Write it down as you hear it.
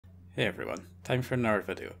Hey everyone, time for another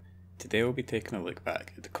video. Today we'll be taking a look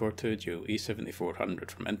back at the Core 2 Duo E7400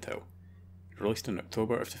 from Intel. Released in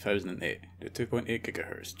October of 2008, the 2.8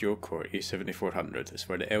 GHz dual core E7400 is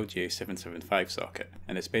for the LGA775 socket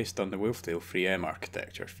and is based on the Wolfdale 3M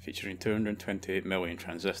architecture featuring 228 million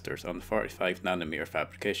transistors on the 45nm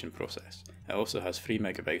fabrication process. It also has 3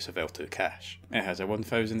 MB of L2 cache. It has a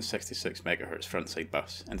 1066 MHz frontside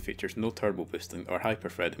bus and features no turbo boosting or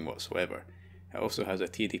hyperthreading whatsoever. It also has a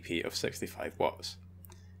TDP of 65 watts.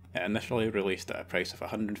 It initially released at a price of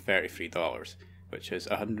 $133, which is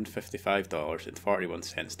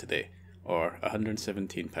 $155.41 today, or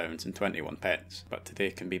 £117.21, but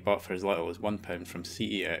today can be bought for as little as £1 from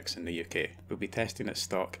CEX in the UK. We'll be testing its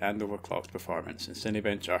stock and overclocked performance in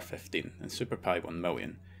Cinebench R15 and SuperPi 1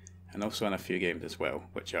 million, and also in a few games as well,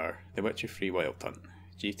 which are The Witcher 3 Wild Hunt,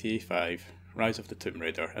 GTA 5, Rise of the Tomb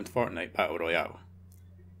Raider and Fortnite Battle Royale.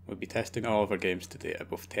 We'll be testing all of our games today at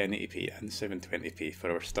both 1080p and 720p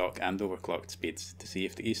for our stock and overclocked speeds to see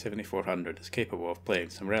if the E7400 is capable of playing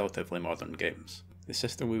some relatively modern games. The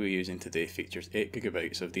system we will be using today features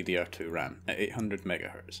 8GB of DDR2 RAM at 800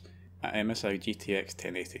 MHz, a MSI GTX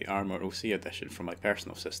 1080 ARM or OC edition from my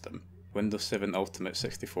personal system, Windows 7 Ultimate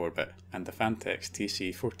 64-bit, and the Phanteks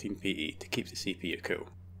TC14PE to keep the CPU cool.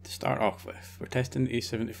 To start off with, we're testing the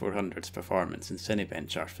E7400's performance in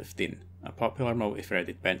Cinebench R15, a popular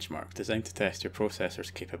multi-threaded benchmark designed to test your processor's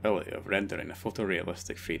capability of rendering a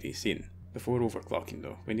photorealistic 3D scene. Before overclocking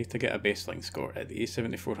though, we need to get a baseline score at the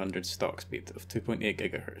E7400's stock speed of 2.8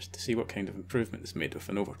 GHz to see what kind of improvement is made with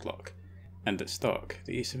an overclock. And at stock,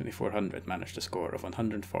 the E7400 managed a score of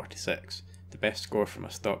 146, the best score from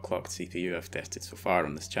a stock clocked CPU I've tested so far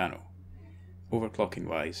on this channel. Overclocking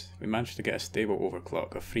wise, we managed to get a stable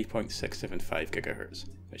overclock of 3.675 GHz,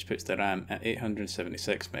 which puts the RAM at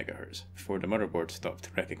 876 MHz before the motherboard stopped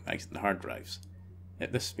recognising the hard drives.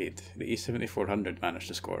 At this speed, the E7400 managed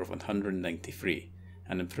a score of 193,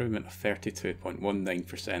 an improvement of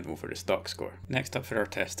 32.19% over the stock score. Next up for our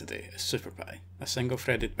test today is SuperPi, a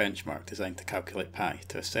single-threaded benchmark designed to calculate pi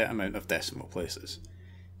to a set amount of decimal places.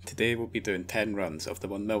 Today we'll be doing 10 runs of the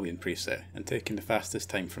 1 million preset and taking the fastest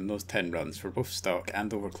time from those 10 runs for both stock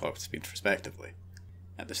and overclocked speeds respectively.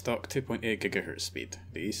 At the stock 2.8 GHz speed,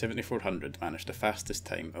 the E7400 managed a fastest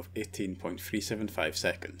time of 18.375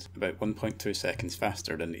 seconds, about 1.2 seconds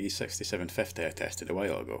faster than the E6750 I tested a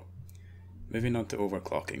while ago. Moving on to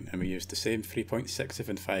overclocking, and we used the same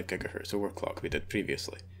 3.675 GHz overclock we did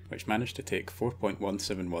previously, which managed to take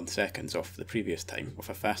 4.171 seconds off the previous time with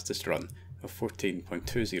a fastest run of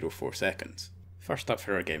 14.204 seconds. First up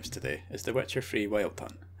for our games today is The Witcher 3 Wild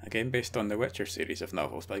Hunt, a game based on the Witcher series of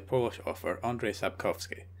novels by Polish author Andrzej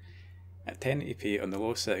Sapkowski. At 1080p on the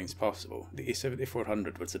lowest settings possible, the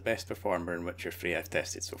E7400 was the best performer in Witcher 3 I've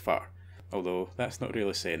tested so far, although that's not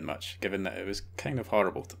really saying much given that it was kind of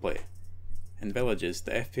horrible to play. In Villages,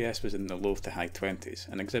 the FPS was in the low to high 20s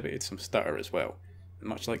and exhibited some stutter as well, and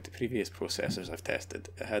much like the previous processors I've tested,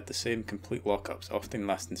 it had the same complete lockups often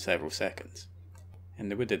lasting several seconds. In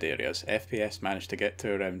the wooded areas, FPS managed to get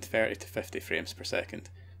to around 30 to 50 frames per second,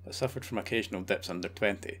 but suffered from occasional dips under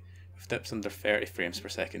 20, with dips under 30 frames per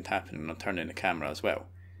second happening on turning the camera as well,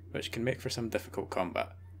 which can make for some difficult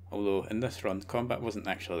combat, although in this run combat wasn't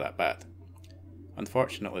actually that bad.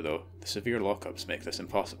 Unfortunately though, the severe lockups make this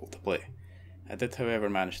impossible to play. I did however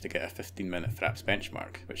manage to get a 15-minute Fraps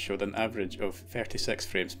Benchmark, which showed an average of 36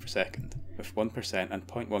 frames per second, with 1% and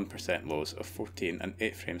 0.1% lows of 14 and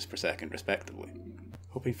 8 frames per second respectively.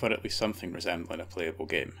 Hoping for at least something resembling a playable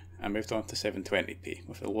game, I moved on to 720p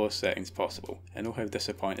with the lowest settings possible and know how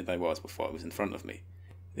disappointed I was with what was in front of me.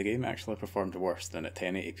 The game actually performed worse than at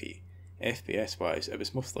 1080p. FPS wise it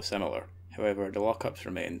was mostly similar, however the lockups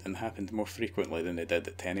remained and happened more frequently than they did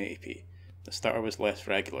at 1080p. The stutter was less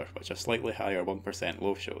regular, which a slightly higher 1%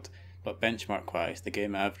 low showed, but benchmark wise the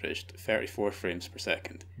game averaged 34 frames per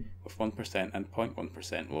second, with 1% and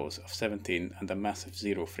 0.1% lows of 17 and a massive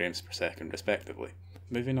 0 frames per second respectively.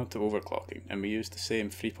 Moving on to overclocking, and we used the same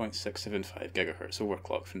 3.675 GHz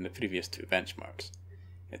overclock from the previous two benchmarks.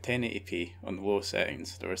 At 1080p on the low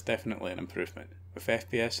settings there was definitely an improvement, with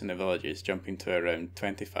FPS in the Villages jumping to around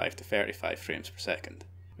 25 to 35 frames per second,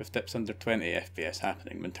 with dips under 20 FPS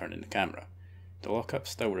happening when turning the camera. The lockups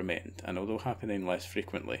still remained, and although happening less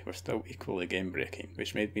frequently, were still equally game breaking,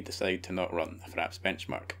 which made me decide to not run the Fraps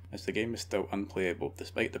Benchmark, as the game was still unplayable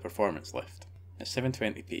despite the performance lift. At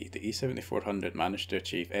 720p, the E7400 managed to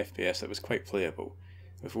achieve FPS that was quite playable,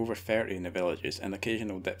 with over 30 in the Villages and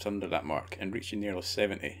occasional dips under that mark and reaching nearly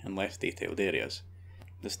 70 in less detailed areas.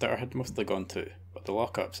 The stutter had mostly gone too, but the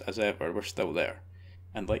lockups, as ever, were still there.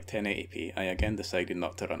 And like 1080p, I again decided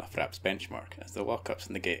not to run a Fraps Benchmark, as the lockups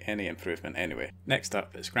negate any improvement anyway. Next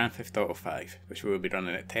up is Grand Theft Auto 5, which we will be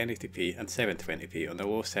running at 1080p and 720p on the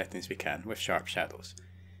lowest settings we can with sharp shadows.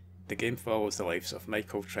 The game follows the lives of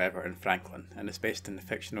Michael, Trevor and Franklin, and is based in the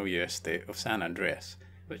fictional US state of San Andreas,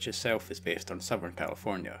 which itself is based on Southern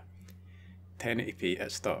California. 1080p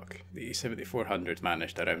at stock, the E7400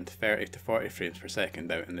 managed around 30 to 40 frames per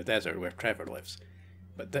second out in the desert where Trevor lives,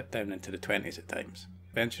 but dipped down into the 20s at times.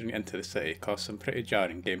 Venturing into the city caused some pretty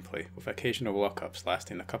jarring gameplay, with occasional lockups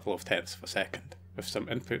lasting a couple of tenths of a second, with some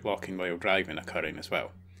input locking while driving occurring as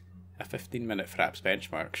well. A 15-minute Fraps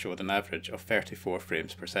benchmark showed an average of 34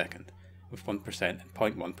 frames per second, with 1% and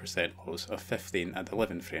 0.1% lows of 15 and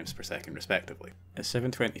 11 frames per second respectively. At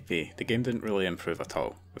 720p, the game didn't really improve at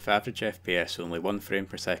all, with average FPS only 1 frame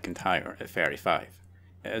per second higher at 35.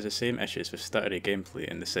 It has the same issues with stuttery gameplay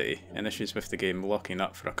in the city, and issues with the game locking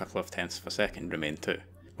up for a couple of tenths of a second remain too.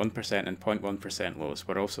 1% and 0.1% lows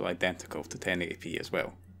were also identical to 1080p as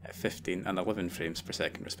well, at 15 and 11 frames per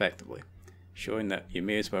second respectively, showing that you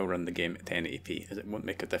may as well run the game at 1080p as it won't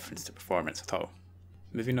make a difference to performance at all.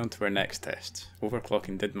 Moving on to our next test,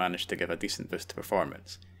 overclocking did manage to give a decent boost to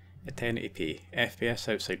performance. At 1080p,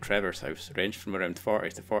 FPS outside Trevor's house ranged from around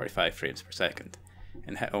 40 to 45 frames per second,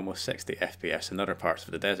 and hit almost 60 FPS in other parts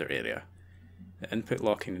of the desert area. The input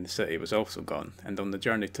locking in the city was also gone, and on the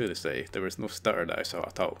journey to the city there was no stutter that I saw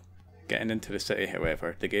at all. Getting into the city,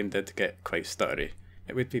 however, the game did get quite stuttery.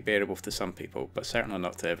 It would be bearable to some people, but certainly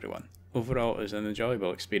not to everyone. Overall, it was an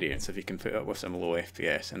enjoyable experience if you can put up with some low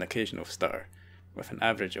FPS and occasional stutter, with an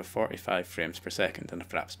average of 45 frames per second in a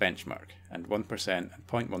Fraps benchmark, and 1% and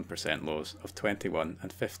 0.1% lows of 21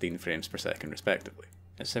 and 15 frames per second respectively.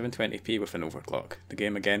 At 720p with an overclock, the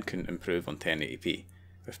game again couldn't improve on 1080p,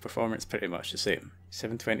 with performance pretty much the same.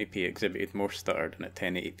 720p exhibited more stutter than at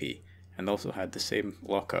 1080p, and also had the same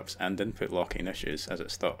lockups and input locking issues as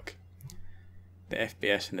at stock. The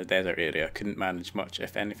FPS in the desert area couldn't manage much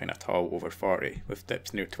if anything at all over 40, with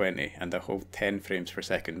dips near 20 and a whole 10 frames per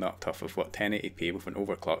second knocked off of what 1080p with an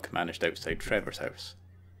overclock managed outside Trevor's house.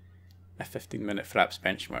 A 15-minute Fraps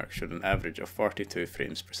benchmark showed an average of 42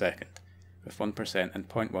 frames per second, with 1% and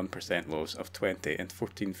 0.1% lows of 20 and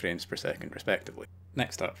 14 frames per second respectively.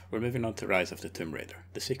 Next up, we're moving on to Rise of the Tomb Raider,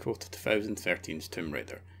 the sequel to 2013's Tomb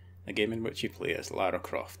Raider, a game in which you play as Lara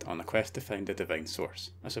Croft on a quest to find the divine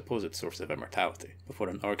source, a supposed source of immortality, before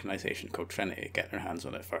an organisation called Trinity get their hands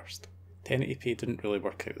on it first. 1080p didn't really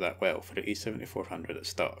work out that well for the E7400 at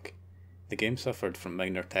stock. The game suffered from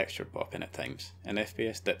minor texture popping at times, and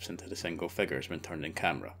FPS dips into the single figures when turning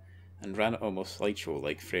camera, and ran at almost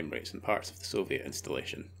slideshow-like frame rates in parts of the Soviet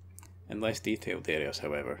installation. In less detailed areas,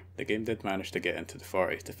 however, the game did manage to get into the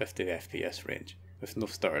 40 to 50 FPS range, with no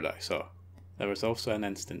stutter that I saw. There was also an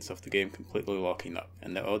instance of the game completely locking up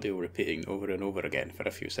and the audio repeating over and over again for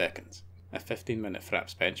a few seconds. A 15-minute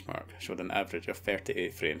Fraps benchmark showed an average of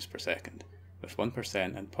 38 frames per second, with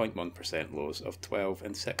 1% and 0.1% lows of 12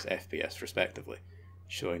 and 6 FPS respectively,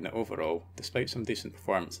 showing that overall, despite some decent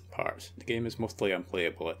performance in parts, the game is mostly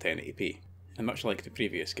unplayable at 1080p. And much like the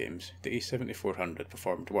previous games, the E7400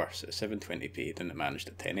 performed worse at 720p than it managed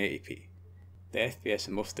at 1080p. The FPS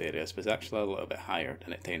in most areas was actually a little bit higher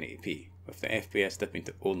than at 1080p, with the FPS dipping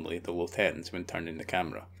to only the low 10s when turning the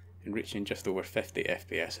camera, and reaching just over 50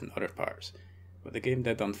 FPS in other parts, but the game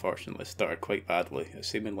did unfortunately stutter quite badly at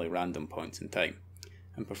seemingly random points in time,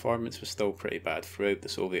 and performance was still pretty bad throughout the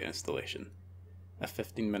Soviet installation. A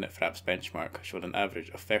 15-minute Fraps benchmark showed an average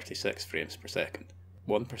of 36 frames per second,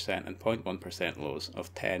 1% and 0.1% lows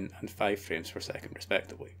of 10 and 5 frames per second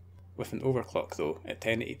respectively. With an overclock though, at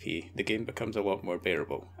 1080p, the game becomes a lot more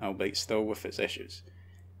bearable, albeit still with its issues.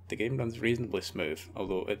 The game runs reasonably smooth,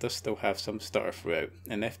 although it does still have some stutter throughout,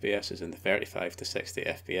 and FPS is in the 35 to 60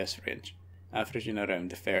 FPS range, averaging around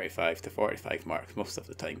the 35 to 45 mark most of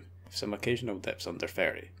the time, with some occasional dips under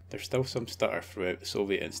 30. There's still some stutter throughout the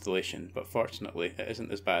Soviet installation, but fortunately it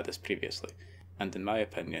isn't as bad as previously, and in my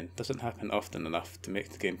opinion doesn't happen often enough to make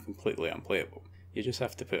the game completely unplayable. You just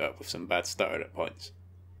have to put up with some bad stutter at points.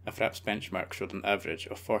 A Fraps benchmark showed an average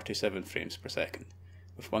of 47 frames per second,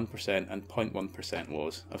 with 1% and 0.1%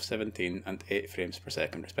 lows of 17 and 8 frames per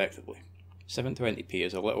second respectively. 720p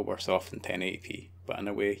is a little worse off than 1080p, but in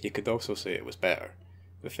a way you could also say it was better,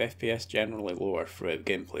 with FPS generally lower throughout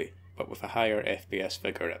gameplay, but with a higher FPS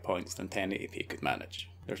figure at points than 1080p could manage.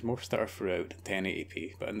 There's more stutter throughout than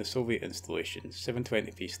 1080p, but in the Soviet installations,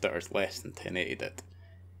 720p stutters less than 1080 did.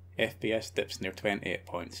 FPS dips near 20 at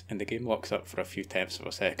points, and the game locks up for a few tenths of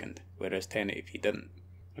a second, whereas 1080p didn't.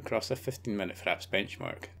 Across a 15-minute Fraps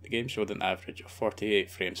benchmark, the game showed an average of 48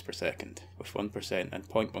 frames per second, with 1% and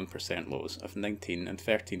 0.1% lows of 19 and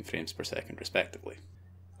 13 frames per second respectively.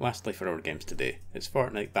 Lastly for our games today, it's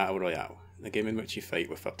Fortnite Battle Royale, a game in which you fight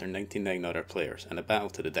with up to 99 other players in a battle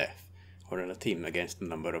to the death, or in a team against a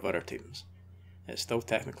number of other teams. It's still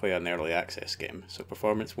technically an early access game, so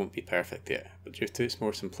performance won't be perfect yet, but due to its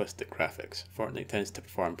more simplistic graphics, Fortnite tends to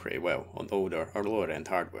perform pretty well on older or lower end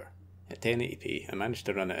hardware. At 1080p, I managed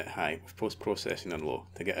to run it at high with post-processing on low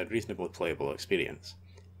to get a reasonably playable experience.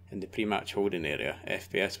 In the pre-match holding area,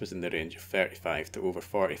 FPS was in the range of 35 to over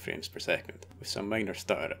 40 frames per second, with some minor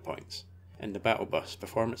stutter at points. In the battle bus,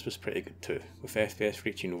 performance was pretty good too, with FPS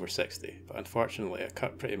reaching over 60, but unfortunately it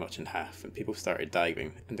cut pretty much in half when people started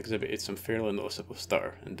diving and exhibited some fairly noticeable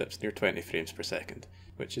stutter and dips near 20 frames per second,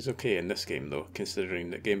 which is okay in this game though, considering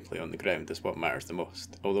that gameplay on the ground is what matters the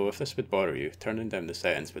most, although if this would bother you, turning down the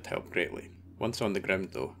settings would help greatly. Once on the ground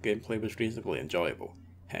though, gameplay was reasonably enjoyable,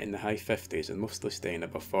 hitting the high 50s and mostly staying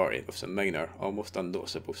above 40 with some minor, almost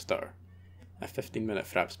unnoticeable stutter. A 15-minute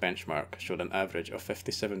Fraps benchmark showed an average of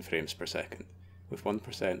 57 frames per second, with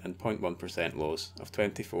 1% and 0.1% lows of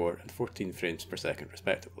 24 and 14 frames per second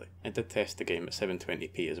respectively. I did test the game at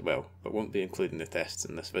 720p as well, but won't be including the tests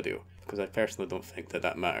in this video, because I personally don't think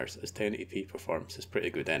that matters, as 1080p performance is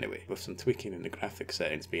pretty good anyway, with some tweaking in the graphics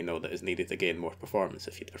settings being all that is needed to gain more performance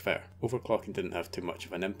if you'd prefer. Overclocking didn't have too much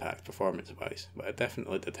of an impact performance-wise, but it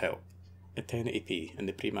definitely did help. At 1080p, in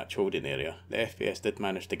the pre-match holding area, the FPS did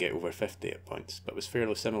manage to get over 50 at points, but was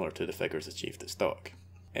fairly similar to the figures achieved at stock.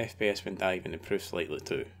 FPS when diving improved slightly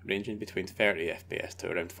too, ranging between 30 FPS to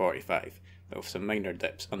around 45, but with some minor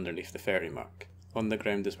dips underneath the 30 mark. On the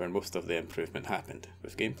ground is where most of the improvement happened,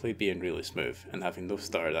 with gameplay being really smooth and having no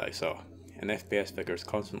stutter that I saw, and FPS figures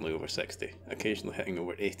constantly over 60, occasionally hitting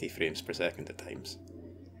over 80 frames per second at times.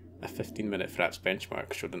 A 15-minute Fraps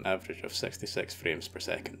benchmark showed an average of 66 frames per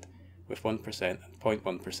second, with 1% and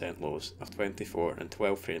 0.1% lows of 24 and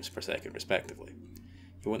 12 frames per second respectively.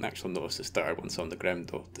 You won't actually notice the stutter once on the ground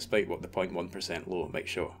though, despite what the 0.1% low might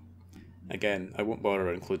show. Again, I won't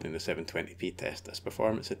bother including the 720p test, as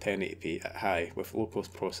performance at 1080p at high with low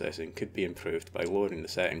post-processing could be improved by lowering the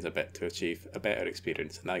settings a bit to achieve a better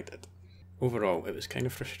experience than I did. Overall, it was kind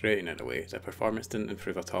of frustrating in a way that performance didn't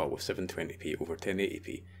improve at all with 720p over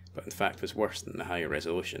 1080p, but in fact was worse than the higher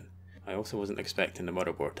resolution. I also wasn't expecting the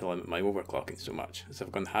motherboard to limit my overclocking so much, as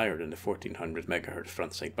I've gone higher than the 1400 MHz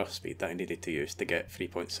frontside bus speed that I needed to use to get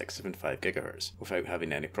 3.675 GHz without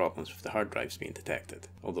having any problems with the hard drives being detected.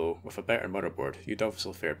 Although, with a better motherboard, you'd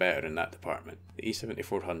obviously fare better in that department. The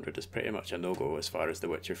E7400 is pretty much a no-go as far as The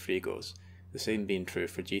Witcher 3 goes, the same being true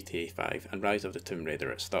for GTA 5 and Rise of the Tomb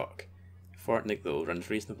Raider at stock. Fortnite though runs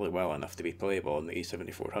reasonably well enough to be playable on the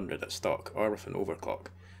E7400 at stock or with an overclock.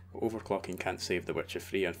 But overclocking can't save The Witcher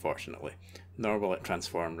 3 unfortunately, nor will it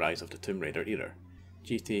transform Rise of the Tomb Raider either.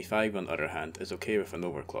 GTA 5 on the other hand is okay with an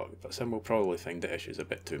overclock, but some will probably find the issues a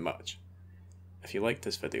bit too much. If you liked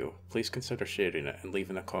this video, please consider sharing it and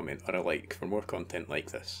leaving a comment or a like for more content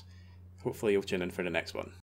like this. Hopefully you'll tune in for the next one.